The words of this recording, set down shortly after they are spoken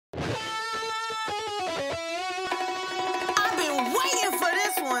I've been waiting for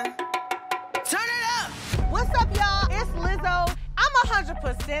this one. Turn it up. What's up, y'all? It's Lizzo. I'm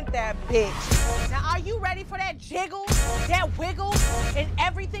 100% that bitch. Now, are you ready for that jiggle, that wiggle, and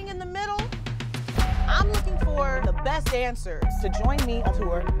everything in the middle? I'm looking for the best dancers to join me on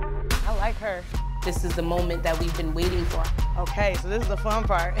tour. I like her. This is the moment that we've been waiting for. Okay, so this is the fun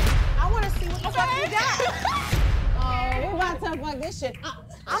part. I want to see what the fuck you got. Oh, we about to fuck this shit up.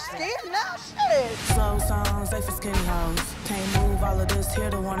 I'm scared now, shit. Slow songs, they for skinny hoes. Can't move all of this, here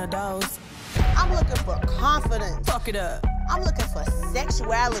to one of those. I'm looking for confidence. Fuck it up. I'm looking for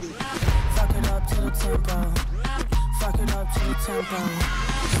sexuality. Fuck it up to the tempo. Fuck it up to the tempo.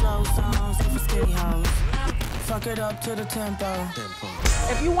 Slow songs, they for skinny hoes. Fuck it up to the tempo.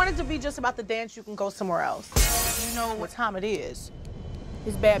 If you want it to be just about the dance, you can go somewhere else. You know what time it is.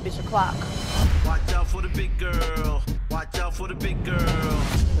 It's bad bitch o'clock. Watch out for the big girl. Watch out for the big girl.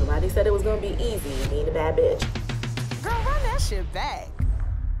 Nobody said it was gonna be easy, being a bad bitch. Girl, run that shit back.